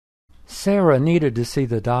Sarah needed to see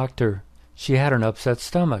the doctor. She had an upset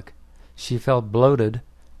stomach. She felt bloated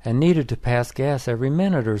and needed to pass gas every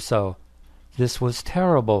minute or so. This was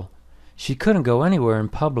terrible. She couldn't go anywhere in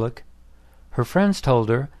public. Her friends told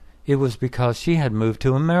her it was because she had moved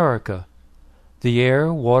to America. The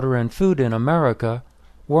air, water, and food in America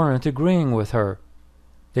weren't agreeing with her.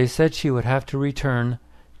 They said she would have to return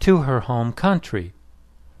to her home country.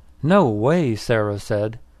 No way, Sarah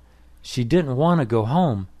said. She didn't want to go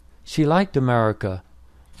home. She liked America.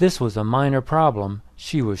 This was a minor problem,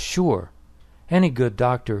 she was sure. Any good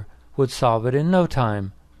doctor would solve it in no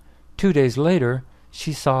time. 2 days later,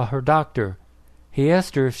 she saw her doctor. He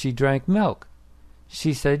asked her if she drank milk.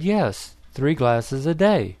 She said yes, 3 glasses a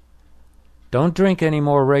day. Don't drink any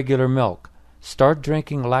more regular milk. Start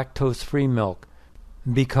drinking lactose-free milk,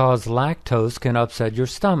 because lactose can upset your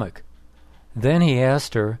stomach. Then he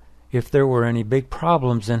asked her if there were any big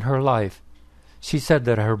problems in her life. She said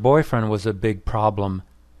that her boyfriend was a big problem.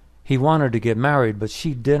 He wanted to get married, but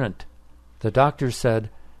she didn't. The doctor said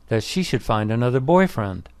that she should find another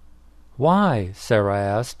boyfriend. Why? Sarah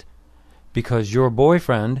asked. Because your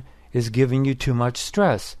boyfriend is giving you too much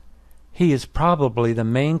stress. He is probably the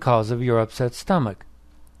main cause of your upset stomach.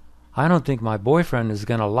 I don't think my boyfriend is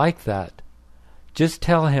going to like that. Just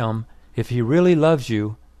tell him if he really loves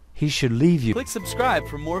you, he should leave you. Click subscribe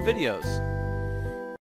for more videos.